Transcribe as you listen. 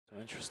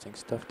Interesting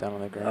stuff down on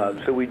the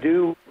ground. So we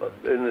do,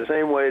 in the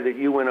same way that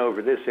you went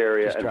over this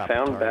area and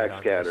found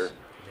backscatter,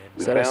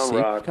 we found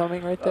rock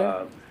coming right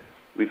there.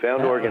 We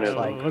found organisms,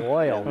 like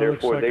oil. and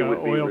therefore they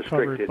would be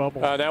restricted.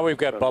 Now we've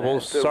got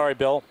bubbles. Sorry,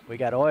 Bill. We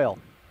got oil.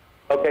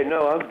 Okay,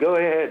 no, go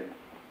ahead.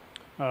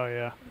 Oh,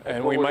 yeah.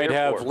 And we might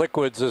have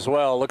liquids as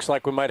well. Looks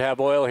like we might have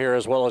oil here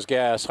as well as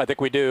gas. I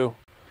think we do.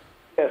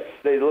 Yes,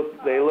 they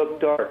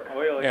look dark.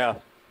 Oily. Yeah.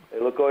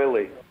 They look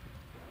oily.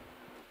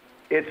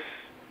 It's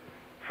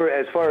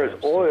as far as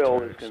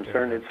oil is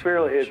concerned, it's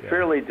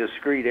fairly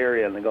discrete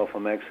area in the Gulf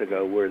of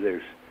Mexico where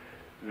there's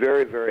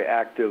very, very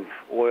active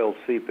oil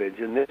seepage,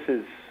 and this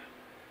is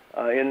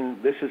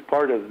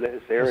part of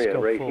this area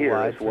right here.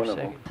 It's one of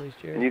them. Please,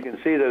 and you can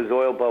see those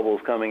oil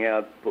bubbles coming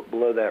out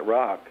below that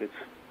rock. It's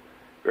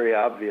very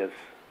obvious.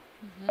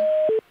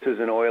 This is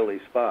an oily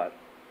spot.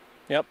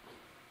 Yep.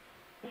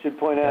 I should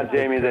point out,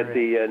 Jamie, that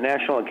the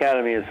National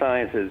Academy of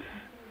Sciences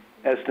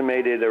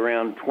estimated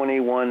around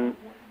 21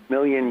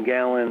 million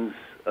gallons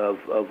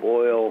of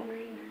oil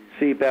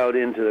seep out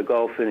into the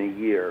Gulf in a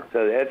year.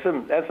 So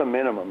that's a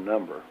minimum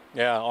number.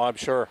 Yeah, I'm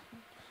sure.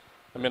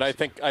 I mean, I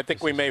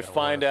think we may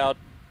find out,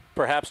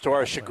 perhaps to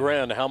our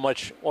chagrin, how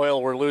much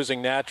oil we're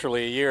losing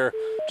naturally a year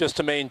just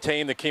to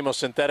maintain the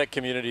chemosynthetic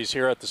communities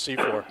here at the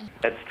seafloor.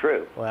 That's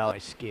true. Well,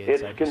 it's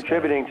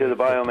contributing to the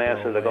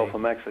biomass of the Gulf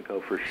of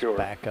Mexico for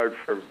sure. Hard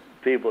for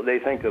people, they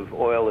think of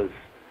oil as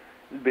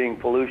being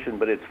pollution,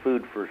 but it's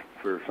food for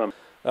some.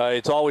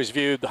 It's always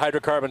viewed, the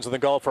hydrocarbons in the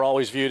Gulf are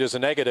always viewed as a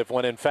negative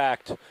when in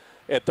fact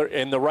at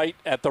the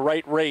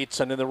right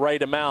rates and in the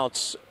right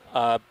amounts,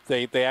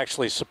 they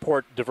actually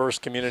support diverse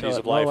communities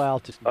of life.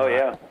 Oh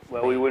yeah,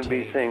 well we wouldn't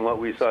be seeing what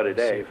we saw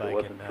today if it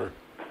wasn't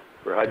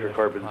for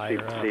hydrocarbons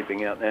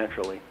seeping out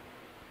naturally.